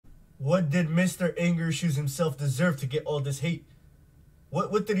What did Mr. Anger Issues himself deserve to get all this hate?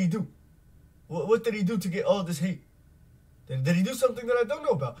 What did he do? What did he do to get all this hate? Did he do something that I don't know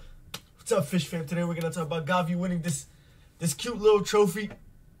about? What's up, Fish Fam? Today we're going to talk about Gavi winning this cute little trophy.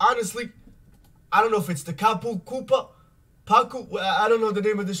 Honestly, I don't know if it's the Paku. I don't know the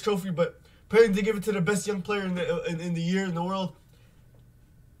name of this trophy, but apparently they give it to the best young player in the year in the world.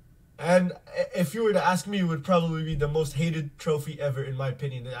 And if you were to ask me, it would probably be the most hated trophy ever, in my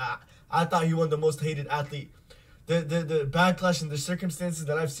opinion. I thought he won the most hated athlete. The backlash and the circumstances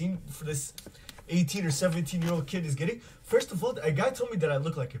that I've seen for this 18 or 17-year-old kid is getting. First of all, a guy told me that I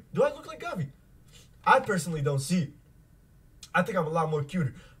look like him. Do I look like Gavi? I personally don't see it. I think I'm a lot more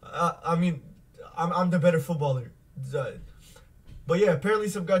cuter. I mean, I'm the better footballer. But yeah, apparently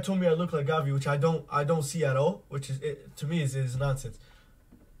some guy told me I look like Gavi, which I don't see at all. Which is to me is nonsense.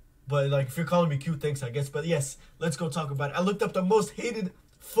 But like, if you're calling me cute, thanks, I guess. But yes, let's go talk about it. I looked up the most hated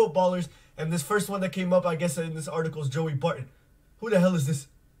footballers, and this first one that came up, I guess, in this article is Joey Barton. Who the hell is this?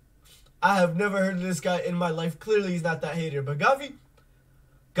 I have never heard of this guy in my life. Clearly, he's not that hated. But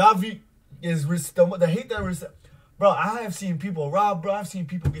Gavi is the hate that was. Bro, I have seen people robbed, bro. I've seen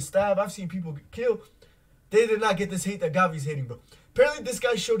people get stabbed. I've seen people get killed. They did not get this hate that Gavi's hating, bro. Apparently, this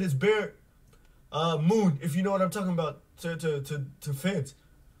guy showed his bare moon, if you know what I'm talking about, to fans.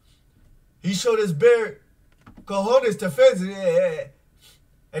 He showed his bare cojones to fans,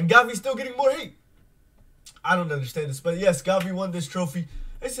 and Gavi's still getting more hate. I don't understand this, but yes, Gavi won this trophy.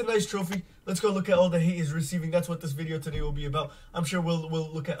 It's a nice trophy. Let's go look at all the hate he's receiving. That's what this video today will be about. I'm sure we'll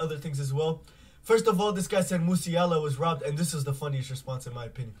look at other things as well. First of all, this guy said Musiala was robbed, and this is the funniest response in my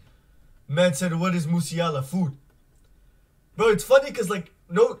opinion. Man said, "What is Musiala? Food." Bro, it's funny because, like,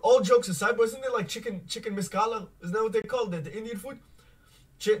 no, all jokes aside, bro, isn't it like chicken mescala? Isn't that what they call it? The Indian food?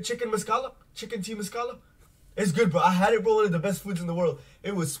 Chicken mescala? Chicken tea mescala? It's good, bro. I had it, bro. One of the best foods in the world.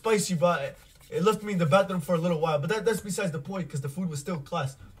 It was spicy, but it left me in the bathroom for a little while. But that's besides the point, because the food was still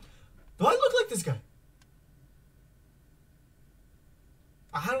class. Do I look like this guy?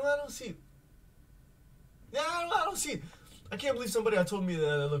 I don't see it. Yeah, I don't see it. I can't believe somebody told me that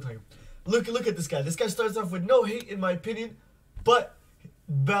I look like him. Look at this guy. This guy starts off with no hate, in my opinion. But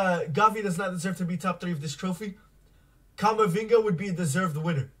Gavi does not deserve to be top 3 of this trophy. Camavinga would be a deserved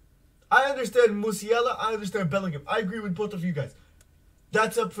winner. I understand Musiala. I understand Bellingham. I agree with both of you guys.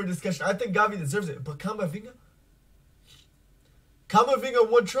 That's up for discussion. I think Gavi deserves it. But Camavinga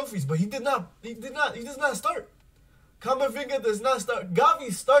won trophies, but he does not start. Camavinga does not start.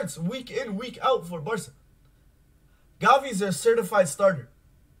 Gavi starts week in, week out for Barca. Gavi's a certified starter.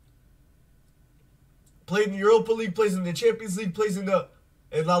 Played in the Europa League, plays in the Champions League, plays in La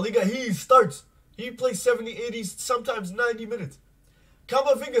Liga. He starts. He plays 70, 80, sometimes 90 minutes.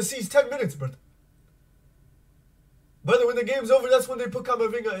 Camavinga sees 10 minutes, brother. Brother, when the game's over, that's when they put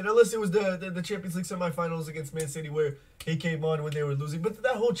Camavinga in. Unless it was the Champions League semifinals against Man City where he came on when they were losing. But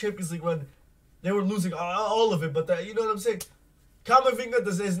that whole Champions League run, they were losing all of it. But you know what I'm saying? Camavinga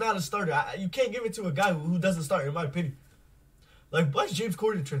is not a starter. You can't give it to a guy who doesn't start, in my opinion. Like, why is James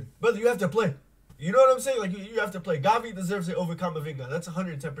Corden trending? Brother, you have to play. You know what I'm saying? Like, you have to play. Gavi deserves it over Camavinga. That's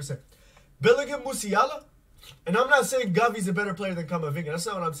 110%. Bellingham, Musiala, and I'm not saying Gavi's a better player than Camavinga. That's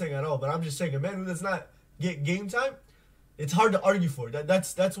not what I'm saying at all. But I'm just saying a man who does not get game time, it's hard to argue for.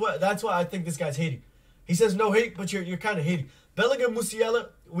 That's why I think this guy's hating. He says no hate, but you're kind of hating. Bellingham, Musiala,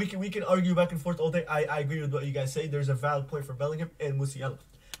 we can argue back and forth all day. I agree with what you guys say. There's a valid point for Bellingham and Musiala.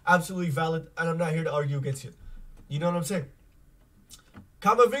 Absolutely valid, and I'm not here to argue against you. You know what I'm saying?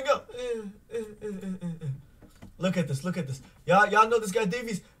 Camavinga, Look at this. Y'all know this guy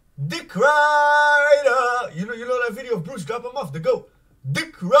Davies. Dick Rider. You know that video of Bruce, drop him off, the GOAT.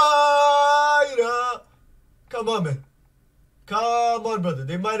 Dick Rider. Come on, man. Come on, brother.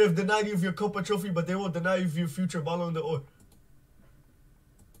 They might have denied you of your Copa trophy, but they won't deny you of your future ballon d'or.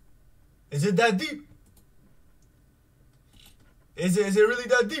 Is it that deep? Is it really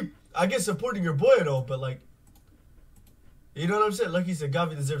that deep? I get supporting your boy and all, but like, you know what I'm saying? Like he said,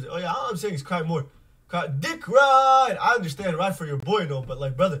 Gavi deserves it. Oh yeah, all I'm saying is cry more. Cry, Dick ride. I understand, right, for your boy and all, but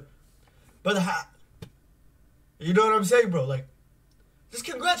like, brother, you know what I'm saying, bro? Like, just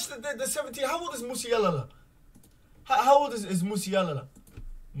congrats the 17. How old is Musiala? How old is Musiala?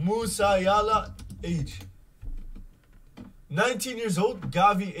 Musiala age. 19 years old.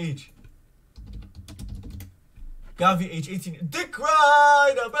 Gavi age. Gavi age 18. Dick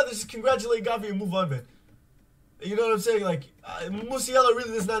ride, brother. Just congratulate Gavi and move on, man. You know what I'm saying? Like, Musiala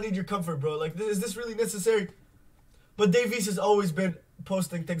really does not need your comfort, bro. Like, is this really necessary? But Davies has always been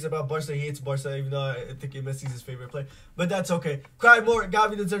posting things about Barca. He hates Barca, even though I think Messi's his favorite player. But that's okay. Cry more.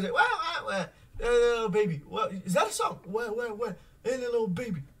 Gavi deserves it. Hey, little baby. What is that a song? What? Hey, little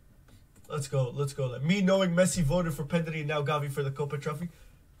baby. Let's go. Like, me knowing Messi voted for Pedri and now Gavi for the Copa Trophy.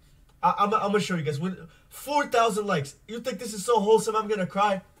 I'm gonna show you guys. With 4,000 likes, you think this is so wholesome? I'm gonna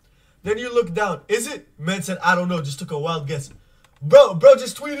cry. Then you look down. Is it? Man said, I don't know. Just took a wild guess. Bro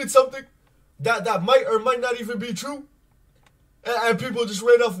just tweeted something that might or might not even be true, and people just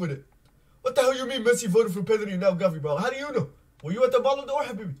ran off with it. What the hell you mean Messi voted for Pedri and now Gavi, bro? How do you know? Were you at the ballondor,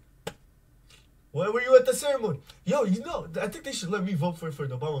 Habibi? Were you at the ceremony? Yo, you know, I think they should let me vote for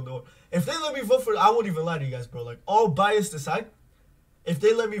the ballondor. If they let me vote for it, I won't even lie to you guys, bro. Like, all biased aside, if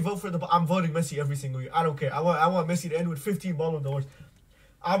they let me vote for I'm voting Messi every single year. I don't care. I want Messi to end with 15 Ballon d'Ors.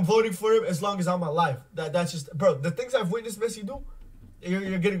 I'm voting for him as long as I'm alive. That's just, bro. The things I've witnessed Messi do,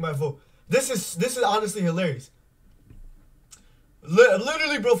 you're getting my vote. This is honestly hilarious.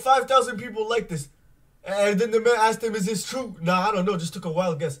 Literally, bro, 5,000 people like this, and then the man asked him, "Is this true?" Nah, I don't know. Just took a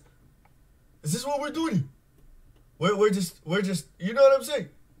wild guess. Is this what we're doing? We're just, you know what I'm saying?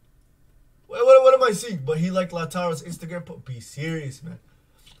 What am I seeing? But he liked Lautaro's Instagram post. Be serious, man.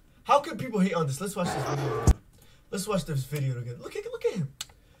 How can people hate on this? Let's watch this video again. Let's watch this video again. Look at him.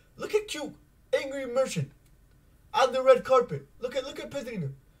 Look at cute, angry merchant on the red carpet. Look at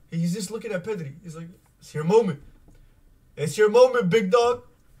Pedri. He's just looking at Pedri. He's like, it's your moment. It's your moment, big dog.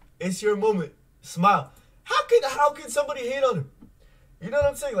 It's your moment. Smile. How can somebody hate on him? You know what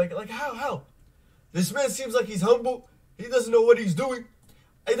I'm saying? Like how? This man seems like he's humble. He doesn't know what he's doing.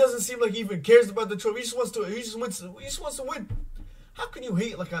 It doesn't seem like he even cares about the trophy. He just wants to win. How can you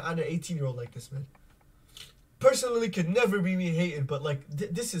hate like on an 18-year-old like this, man? Personally, could never be me hating, but like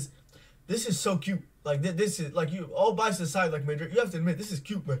this is so cute. Like this is like, you all bias aside, like, man, you have to admit this is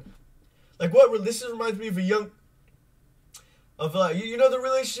cute, man. Like this reminds me of you know the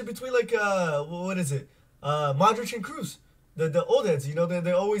relationship between like what is it? Modric and Cruz. The old heads, you know,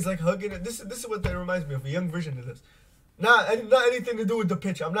 they're always like hugging it. This is what that reminds me of, a young version of this. Not anything to do with the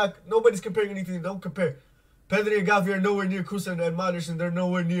pitch. Nobody's comparing anything. Don't compare. Pedri and Gavi are nowhere near Cruz and Modric, and they're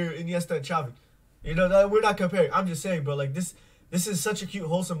nowhere near Iniesta and Xavi. You know, we're not comparing. I'm just saying, bro. Like this is such a cute,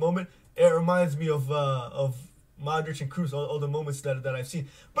 wholesome moment. It reminds me of Modric and Cruz, all the moments that I've seen.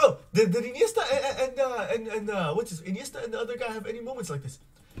 Bro, did Iniesta and what's his Iniesta and the other guy have any moments like this?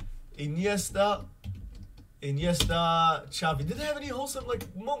 Iniesta, Xavi. Did they have any wholesome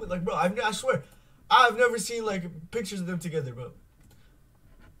like moment? Like, bro, I swear, I've never seen like pictures of them together, bro.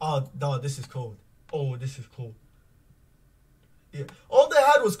 Oh no, this is cold. Oh, this is cold. Yeah, all they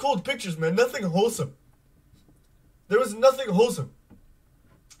had was cold pictures, man. Nothing wholesome. There was nothing wholesome.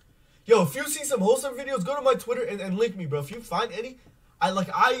 Yo, if you see some wholesome videos, go to my Twitter and link me, bro. If you find any, I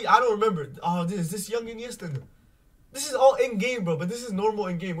don't remember. Oh, this young Iniesta. This is all in game, bro. But this is normal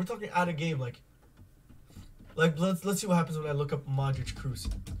in game. We're talking out of game, like let's see what happens when I look up Modric Cruz,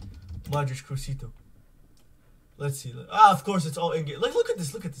 Modric Cruzito. Let's see. Of course it's all in game. Like, look at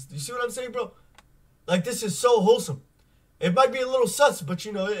this. You see what I'm saying, bro? Like, this is so wholesome. It might be a little sus, but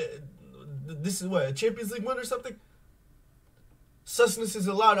you know, this is what, a Champions League win or something? Susness is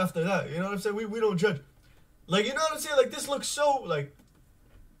allowed after that. You know what I'm saying? We don't judge. Like, you know what I'm saying? Like, this looks so, like,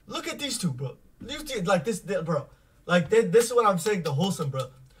 look at these two, bro. These two, like, bro. Like, this is what I'm saying, the wholesome, bro.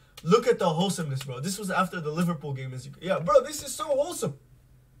 Look at the wholesomeness, bro. This was after the Liverpool game. Yeah, bro, this is so wholesome.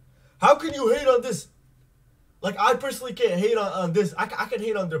 How can you hate on this? Like, I personally can't hate on this. I can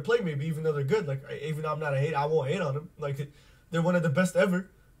hate on their play, maybe, even though they're good. Like, even though I'm not a hater, I won't hate on them. Like, they're one of the best ever.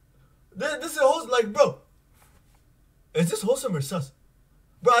 This is wholesome. Like, bro, is this wholesome or sus?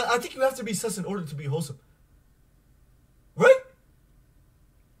 Bro, I think you have to be sus in order to be wholesome. Right?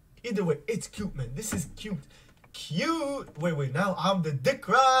 Either way, it's cute, man. This is cute. Cute. Wait. Now I'm the dick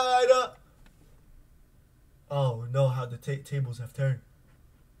rider. Oh, no, how the tables have turned.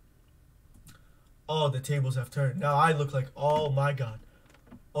 Oh, the tables have turned. Now I look like, oh my god.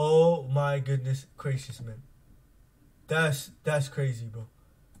 Oh my goodness gracious, man. That's crazy, bro.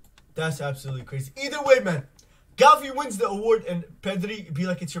 That's absolutely crazy. Either way, man. Gavi wins the award and Pedri be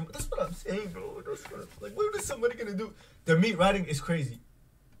like, it's your... That's what I'm saying, bro. Like, what is somebody gonna do? The meat riding is crazy.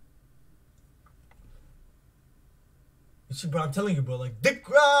 You see, bro, I'm telling you, bro. Like, dick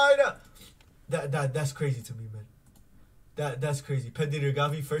rider. That's crazy to me, man. That's crazy. Pedri or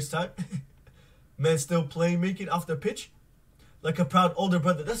Gavi, first time. Man still playmaking off the pitch like a proud older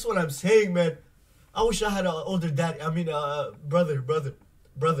brother. That's what I'm saying, man. I wish I had an older daddy. I mean, brother,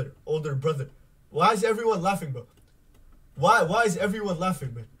 older brother. Why is everyone laughing, bro? Why is everyone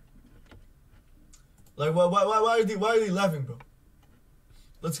laughing, man? Like, why are they laughing, bro?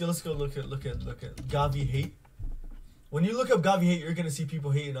 Let's go look at Gavi hate. When you look up Gavi hate, you're gonna see people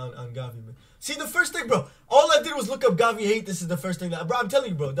hating on Gavi, man. See, the first thing, bro. All I did was look up Gavi hate. This is the first thing that, bro. I'm telling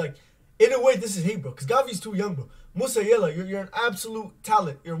you, bro. Like, In a way, this is hate, bro, because Gavi's too young, bro. Musiala, you're an absolute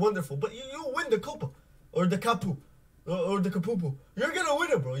talent. You're wonderful, but you win the Copa or the Capu or the Capupu. You're gonna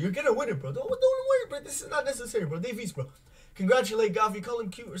win it, bro. You're gonna win it, bro. Don't worry, bro. This is not necessary, bro. Davies, bro. Congratulate Gavi. Call him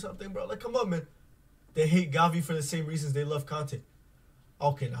cute or something, bro. Like, come on, man. They hate Gavi for the same reasons they love Conte.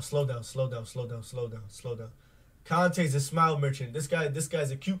 Okay, now slow down. Conte's a smile merchant. This guy's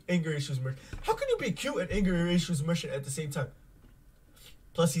a cute anger issues merchant. How can you be cute and anger issues merchant at the same time?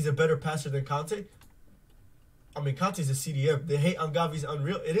 Plus, he's a better passer than Conte. I mean, Conte's a CDM. The hate on Gavi's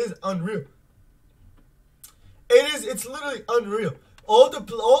unreal. It is unreal. It's literally unreal. All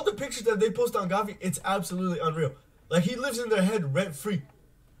the pictures that they post on Gavi, it's absolutely unreal. Like, he lives in their head rent free.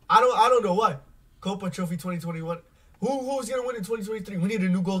 I don't know why. Copa Trophy 2021. Who's gonna win in 2023? We need a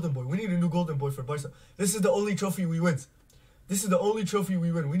new golden boy. We need a new golden boy for Barca. This is the only trophy we win. This is the only trophy we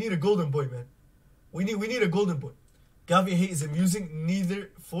win. We need a golden boy, man. We need a golden boy. Gavi hate is amusing, neither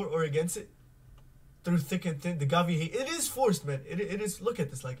for or against it. Through thick and thin, the Gavi hate, it is forced, man. It is. Look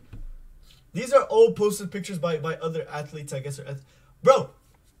at this. Like, these are all posted pictures by other athletes, I guess. Bro,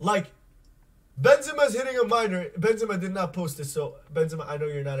 like, Benzema's hitting a minor. Benzema did not post this, so Benzema, I know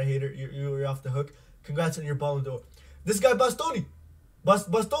you're not a hater. You're off the hook. Congrats on your ballondor. This guy Bastoni,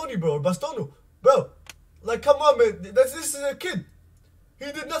 bro, Bastono, bro. Like, come on, man. This is a kid. He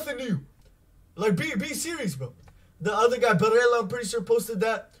did nothing to you. Like, be serious, bro. The other guy, Barella, I'm pretty sure posted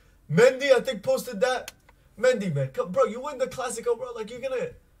that. Mendy, I think, posted that. Mendy, man, come, bro. You win the Clasico, bro. Like, you're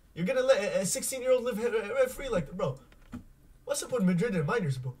gonna let a 16-year-old live rent free, like, bro. What's up with Madrid and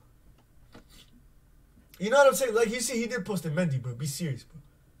minors, bro? You know what I'm saying? Like, you see, he did post a Mendy, bro. Be serious, bro.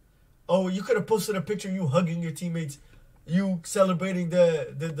 Oh, you could have posted a picture you hugging your teammates, you celebrating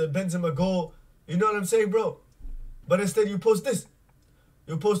the Benzema goal. You know what I'm saying, bro? But instead, you post this.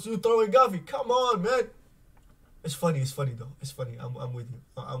 You post you throwing Gavi. Come on, man. It's funny though. It's funny. I'm with you.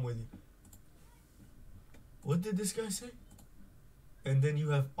 I'm with you. What did this guy say? And then you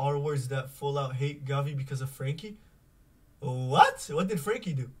have R words that full out hate Gavi because of Frankie. What? What did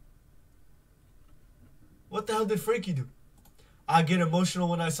Frankie do? What the hell did Frankie do? I get emotional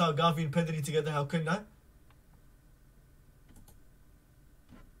when I saw Gavi and Pedri together. How couldn't I?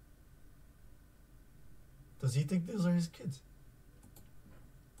 Does he think those are his kids?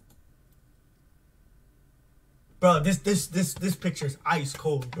 Bro, this picture is ice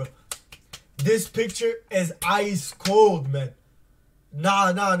cold, bro. This picture is ice cold, man.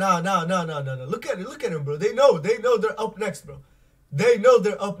 Nah. Look at him, bro. They know they're up next, bro. They know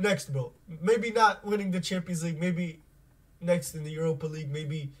they're up next, bro. Maybe not winning the Champions League, maybe next in the Europa League,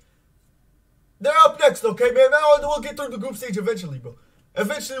 maybe. They're up next, okay, man? We'll get through the group stage eventually, bro.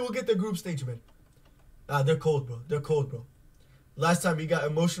 Eventually, we'll get the group stage, man. Nah, they're cold, bro. They're cold, bro. Last time he got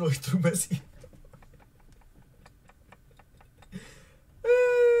emotional, he threw Messi.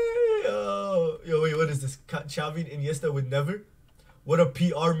 Yo, wait, what is this? Xavi and Iniesta would never? What a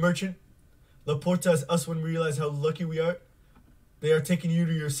PR merchant. Laporta is us when we realize how lucky we are. They are taking you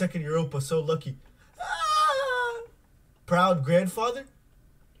to your second Europa, so lucky. Proud grandfather?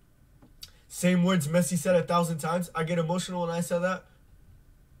 Same words Messi said 1,000 times. I get emotional when I said that.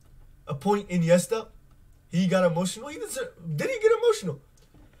 A point Iniesta. He got emotional. Did he get emotional?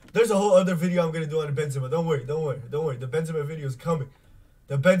 There's a whole other video I'm going to do on Benzema. Don't worry. The Benzema video is coming.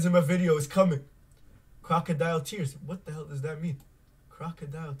 The Benzema video is coming. Crocodile tears. What the hell does that mean?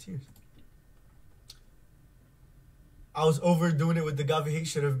 Crocodile tears. I was overdoing it with the Gavi hate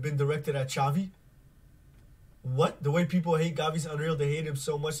should have been directed at Xavi. What? The way people hate Gavi's unreal. They hate him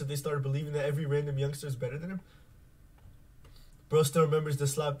so much that they started believing that every random youngster is better than him. Bro still remembers the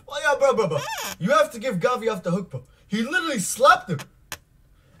slap. Oh yeah, bro. You have to give Gavi off the hook, bro. He literally slapped him.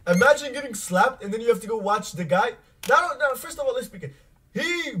 Imagine getting slapped and then you have to go watch the guy. No, first of all, let's begin.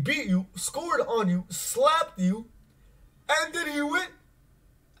 He beat you, scored on you, slapped you, and then he went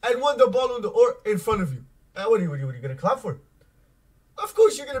and won the ballondor in front of you. What are you going to clap for? Of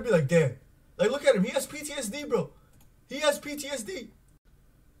course you're going to be like, damn. Like, look at him. He has PTSD, bro. He has PTSD.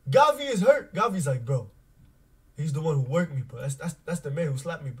 Gavi is hurt. Gavi's like, bro. He's the one who worked me, bro. That's the man who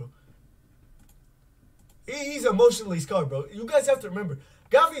slapped me, bro. He's emotionally scarred, bro. You guys have to remember.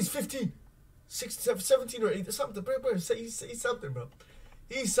 Gavi is 15, 16, 17 or 18, something. Bro, he's something, bro.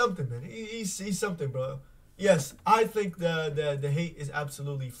 He's something, man. He's something, bro. Yes, I think the hate is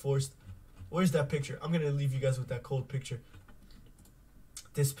absolutely forced. Where's that picture? I'm going to leave you guys with that cold picture.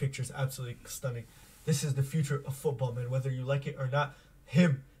 This picture is absolutely stunning. This is the future of football, man. Whether you like it or not.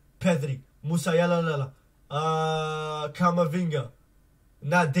 Him, Pedri, Musiala, Camavinga.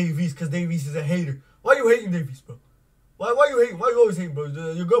 Not Davies, because Davies is a hater. Why you hating Davies, bro? Why you hating? Why you always hating, bro?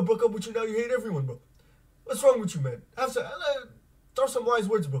 Your girl broke up with you, now you hate everyone, bro. What's wrong with you, man? Throw some wise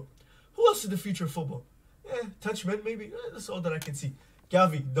words, bro. Who else is the future of football? Touchman maybe. That's all that I can see.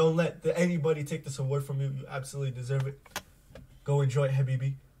 Gavi, don't let anybody take this award from you. You absolutely deserve it. Go enjoy it,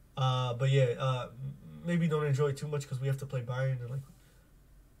 Habibi. But yeah, maybe don't enjoy it too much because we have to play Bayern and like.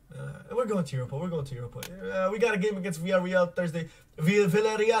 We're going to Europa. We're going to Europa. We got a game against Villarreal Thursday.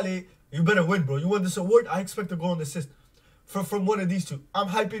 Villarreal, you better win, bro. You won this award. I expect a goal and assist from one of these two. I'm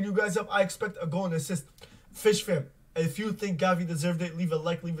hyping you guys up. I expect a goal and assist. Fish fam, if you think Gavi deserved it, leave a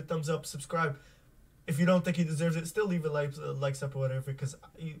like, leave a thumbs up, subscribe. If you don't think he deserves it, still leave a likes up or whatever, because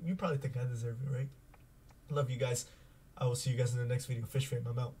you probably think I deserve it, right? Love you guys. I will see you guys in the next video. Fish fam,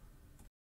 I'm out.